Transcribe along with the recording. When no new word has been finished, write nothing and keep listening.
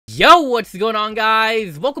Yo, what's going on,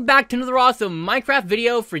 guys? Welcome back to another awesome Minecraft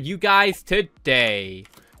video for you guys today.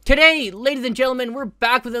 Today, ladies and gentlemen, we're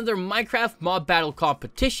back with another Minecraft mob battle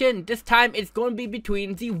competition. This time, it's going to be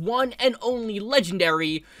between the one and only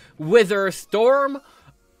legendary Wither Storm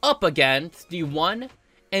up against the one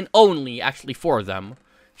and only, actually four of them,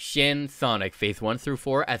 Shin Sonic, phase 1 through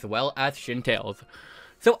 4, as well as Shin Tails.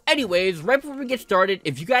 So anyways, right before we get started,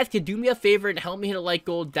 if you guys could do me a favor and help me hit a like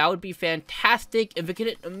goal, that would be fantastic. If we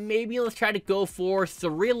could, maybe let's try to go for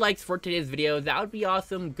 3 likes for today's video. That would be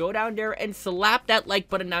awesome. Go down there and slap that like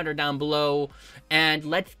button down below, and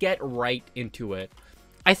let's get right into it.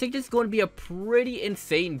 I think this is going to be a pretty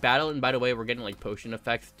insane battle, and by the way, we're getting like potion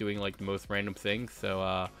effects, doing like the most random things,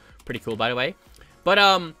 so pretty cool by the way.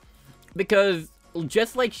 But because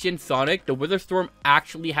just like Shin Sonic, the Wither Storm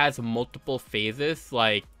actually has multiple phases.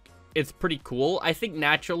 Like, it's pretty cool. I think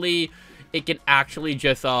naturally it can actually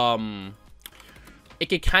just it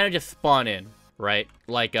can kind of just spawn in, right?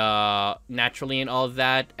 Like naturally and all of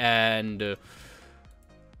that. And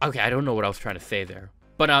okay, I don't know what I was trying to say there,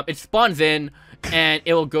 but it spawns in and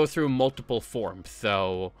it will go through multiple forms.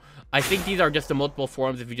 So I think these are just the multiple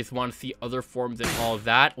forms if you just want to see other forms and all of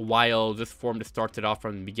that, while this form just starts it off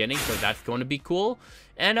from the beginning, so that's going to be cool.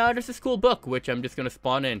 And there's this cool book, which I'm just going to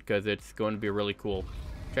spawn in, because it's going to be really cool.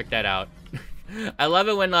 Check that out. I love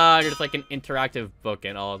it when there's like an interactive book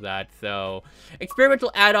and all of that. So, experimental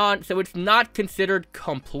add-on, so it's not considered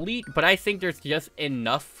complete, but I think there's just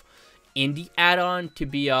enough in the add-on to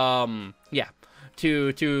be, yeah,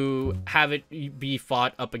 to have it be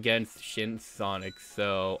fought up against Shin Sonic.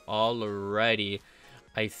 So alrighty,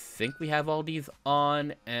 I think we have all these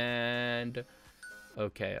on, and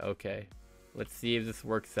okay, let's see if this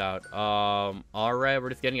works out. Alright, we're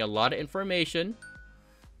just getting a lot of information.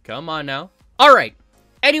 Come on now. Alright,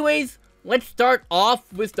 anyways, let's start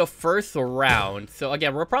off with the first round. So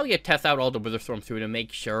again, we're probably gonna test out all the Wither Storms too to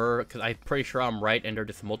make sure, because I'm pretty sure I'm right and they're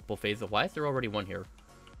just multiple phases. Why is there already one here?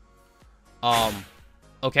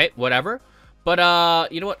 Okay, whatever.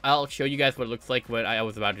 But, you know what? I'll show you guys what it looks like when I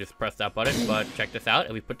was about to just press that button. But check this out.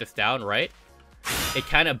 If we put this down, right? It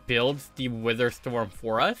kind of builds the Wither Storm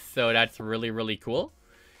for us. So that's really, really cool.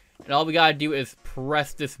 And all we gotta do is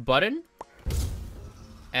press this button.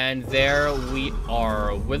 And there we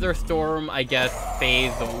are. Wither Storm, I guess,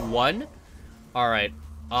 phase 1. Alright.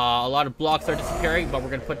 A lot of blocks are disappearing, but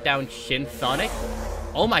we're gonna put down Shin Sonic.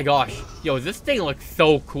 Oh my gosh. Yo, this thing looks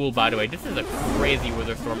so cool, by the way. This is a crazy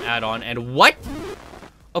Wither Storm add-on. And what?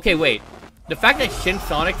 Okay, wait. The fact that Shin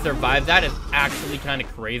Sonic survived that is actually kind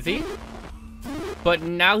of crazy. But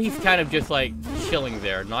now he's kind of just, like, chilling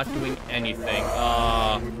there, not doing anything.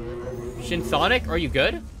 Shin Sonic, are you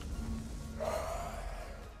good?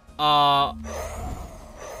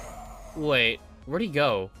 Wait. Where'd he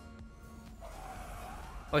go?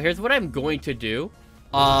 Oh, here's what I'm going to do.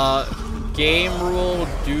 Game rule,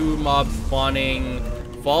 do mob spawning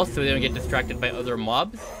false so they don't get distracted by other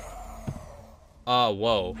mobs.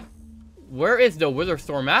 Whoa. Where is the Wither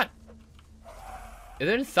Storm at? Is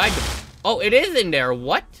it inside the... Oh, it is in there.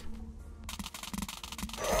 What?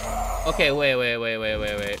 Okay,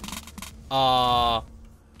 wait.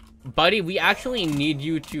 Buddy, we actually need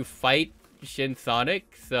you to fight Shin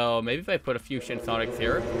Sonic. So maybe if I put a few Shin Sonics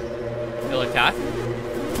here, he'll attack.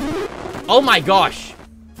 Oh my gosh.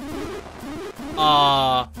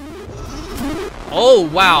 Oh,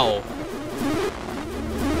 wow.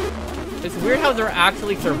 It's weird how they're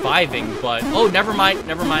actually surviving, but... Oh, never mind.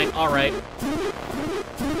 Alright.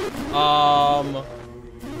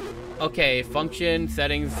 Okay, function,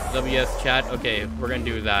 settings, WS chat. Okay, we're gonna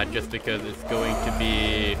do that just because it's going to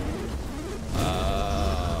be...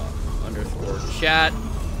 underscore chat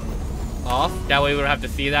off. That way we don't have to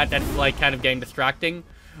see that. That's, like, kind of getting distracting.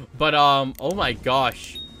 But, oh my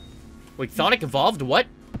gosh. Wait, Sonic evolved? What?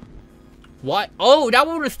 What? Oh, that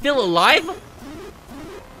one was still alive?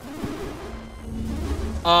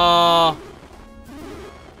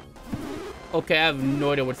 Okay, I have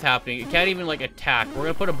no idea what's happening. It can't even, like, attack. We're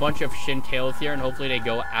gonna put a bunch of Shin Tails here, and hopefully they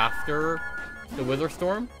go after the Wither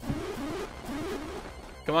Storm.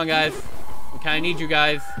 Come on, guys. We kinda need you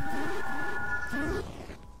guys.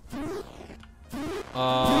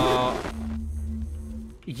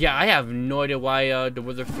 Yeah, I have no idea why the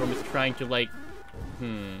Wither Storm is trying to, like...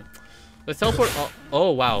 Let's teleport...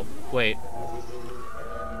 Oh, wow. Wait,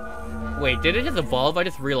 did it just evolve? I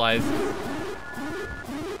just realized.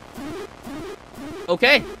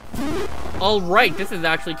 Okay. Alright, this is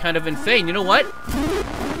actually kind of insane. You know what?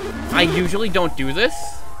 I usually don't do this.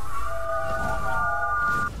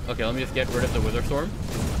 Okay, let me just get rid of the Wither Storm.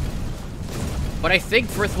 But I think,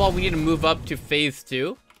 first of all, we need to move up to phase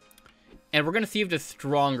 2. And we're gonna see if the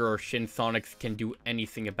stronger Shin Sonics can do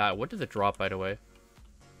anything about it. What does it drop, by the way?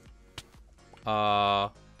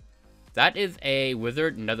 That is a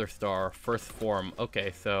Wizard Nether Star, first form.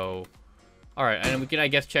 Okay, so... Alright, and we can, I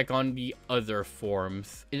guess, check on the other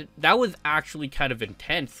forms. That was actually kind of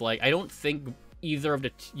intense. Like, I don't think either of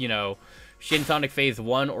the, you know, Shin Sonic Phase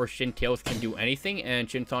 1 or Shin Tails can do anything. And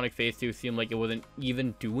Shin Sonic Phase 2 seemed like it wasn't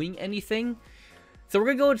even doing anything. So we're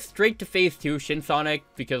gonna go straight to Phase 2, Shin Sonic,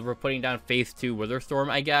 because we're putting down Phase 2 Wither Storm,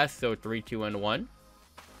 I guess. So 3, 2, and 1.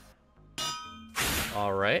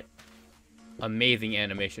 Alright. Amazing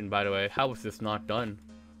animation, by the way. How was this not done?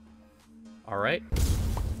 Alright.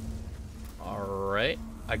 Alright.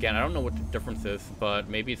 Again, I don't know what the difference is, but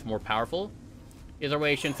maybe it's more powerful. Either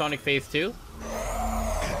way, Shin Sonic Phase 2.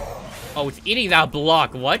 Oh, it's eating that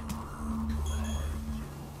block. What?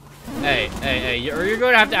 Hey. You're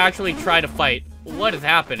going to have to actually try to fight. What is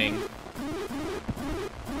happening?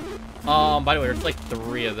 By the way, there's like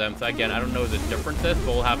 3 of them. So again, I don't know the differences, but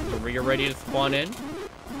we'll have 3 already to spawn in.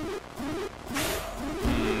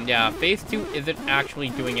 Yeah, Phase 2 isn't actually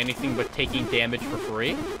doing anything but taking damage for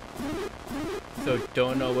free. So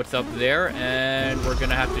don't know what's up there, and we're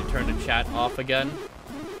gonna have to turn the chat off again.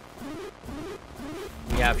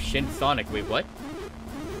 We have Shin Sonic. Wait, what?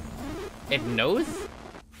 It knows?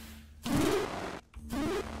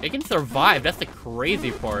 It can survive. That's the crazy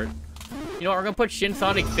part. You know what? We're gonna put Shin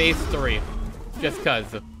Sonic Phase 3. Just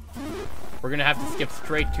cause. We're gonna have to skip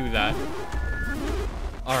straight to that.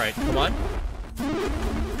 Alright, come on.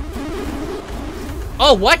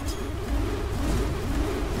 Oh, what?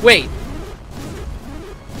 Wait.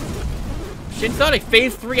 Shin Sonic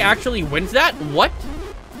Phase 3 actually wins that? What?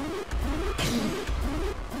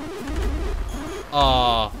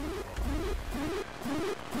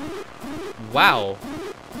 Wow.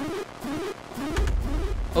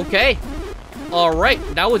 Okay. Alright,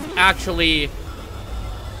 that was actually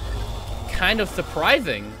kind of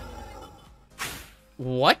surprising.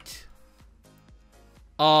 What?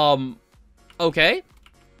 Okay.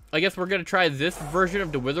 I guess we're gonna try this version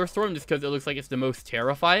of the Wither Storm just because it looks like it's the most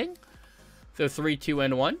terrifying. So 3, 2,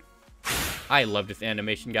 and 1. I love this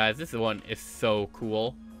animation, guys. This one is so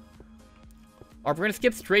cool. Alright, we're gonna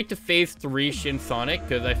skip straight to Phase 3 Shin Sonic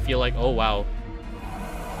because I feel like, oh wow.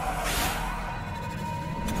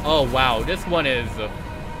 Oh wow, this one is...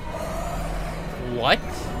 What?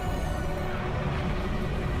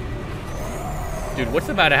 Dude, what's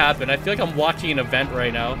about to happen? I feel like I'm watching an event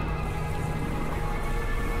right now.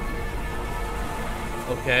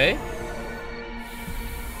 Okay.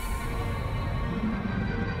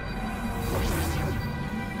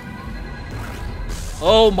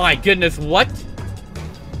 Oh my goodness, what?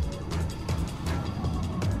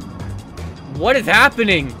 What is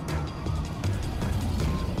happening?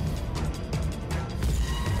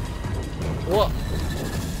 What?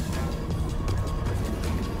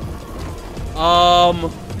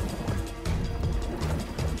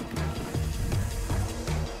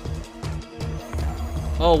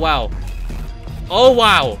 Oh wow. Oh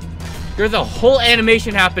wow. There's a whole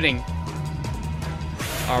animation happening.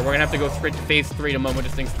 Alright, we're gonna have to go straight to Phase 3 the moment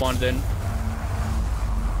this thing spawns in.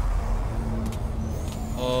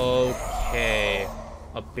 Okay.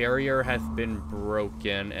 A barrier has been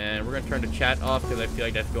broken, and we're gonna turn the chat off because I feel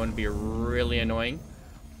like that's going to be really annoying.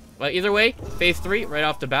 But either way, Phase 3 right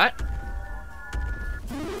off the bat.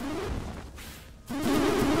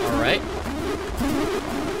 Alright.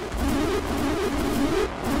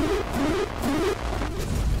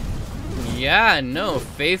 Yeah, no,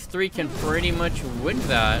 Phase 3 can pretty much win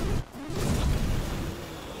that.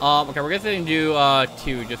 Okay, we're gonna do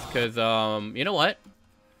 2 just because, you know what?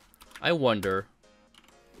 I wonder.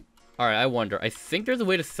 Alright, I wonder. I think there's a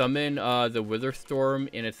way to summon the Wither Storm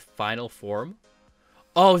in its final form.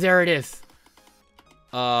 Oh, there it is.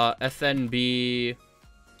 SNB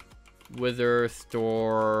Wither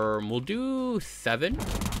Storm. We'll do 7.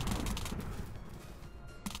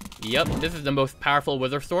 Yep, this is the most powerful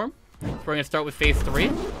Wither Storm. So we're gonna start with Phase 3.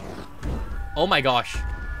 Oh my gosh.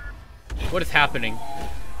 What is happening?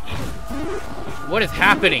 What is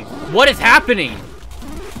happening? What is happening?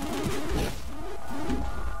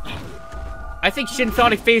 I think Shin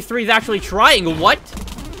Sonic Phase 3 is actually trying. What?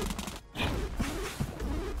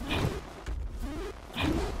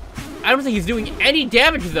 I don't think he's doing any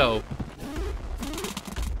damage, though.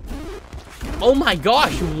 Oh my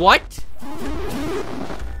gosh, what?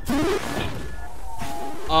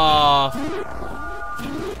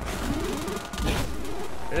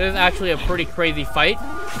 It is actually a pretty crazy fight.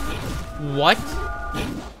 What?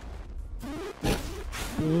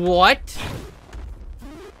 What?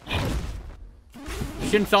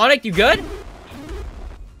 Shin Sonic, you good?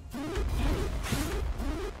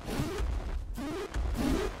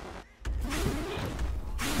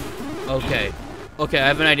 Okay. Okay, I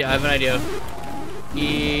have an idea. I have an idea.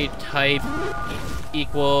 E-type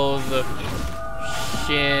equals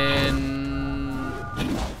Shin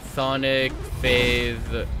Sonic phase.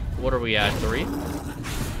 What are we at? 3?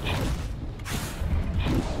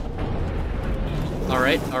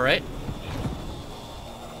 Alright, alright.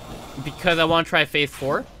 Because I want to try phase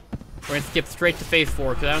 4. We're gonna skip straight to phase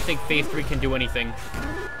 4 because I don't think phase 3 can do anything.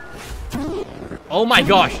 Oh my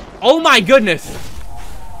gosh! Oh my goodness!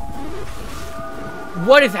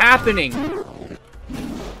 What is happening?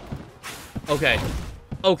 Okay.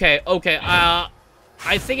 Okay, okay.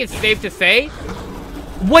 I think it's safe to say.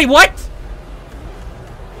 Wait, what?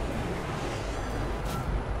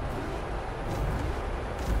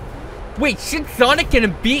 Wait, Shin Sonic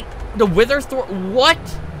can beat the Wither Storm? What?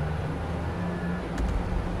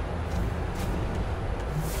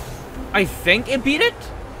 I think it beat it?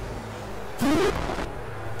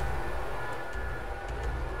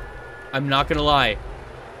 I'm not gonna lie.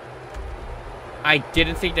 I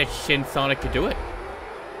didn't think that Shin Sonic could do it.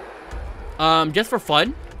 Just for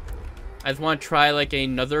fun, I just want to try like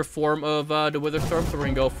another form of the Wither Storm, so we're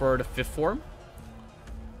gonna go for the 5th form.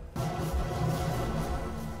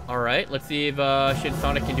 Alright, let's see if Shin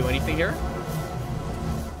Sonic can do anything here.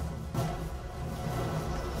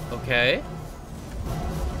 Okay.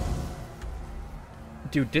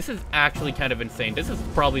 Dude, this is actually kind of insane. This is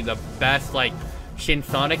probably the best, like, Shin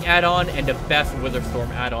Sonic add-on and the best Wither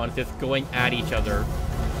Storm add-on, just going at each other.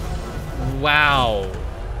 Wow.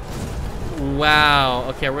 Wow.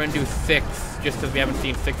 Okay, we're gonna do 6, just because we haven't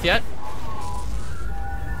seen 6 yet.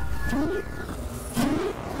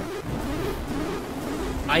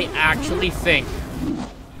 I actually think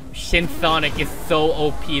Shin Sonic is so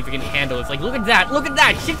OP if it can handle this. Like, look at that! Look at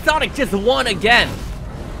that! Shin Sonic just won again!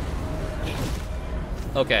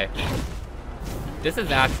 Okay. This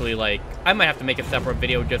is actually, like, I might have to make a separate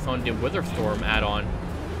video just on the Wither Storm add-on.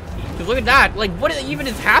 Because look at that! Like, what even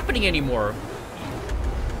is happening anymore?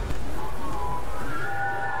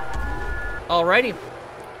 Alrighty.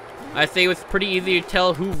 I say it was pretty easy to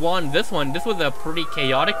tell who won this one. This was a pretty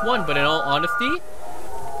chaotic one, but in all honesty,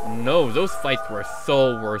 no, those fights were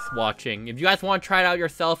so worth watching. If you guys want to try it out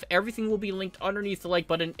yourself, everything will be linked underneath the like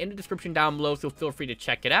button in the description down below, so feel free to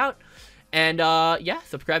check it out. And, yeah,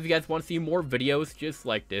 subscribe if you guys want to see more videos just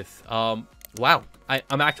like this. Wow.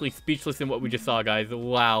 I'm actually speechless in what we just saw, guys.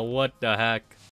 Wow, what the heck.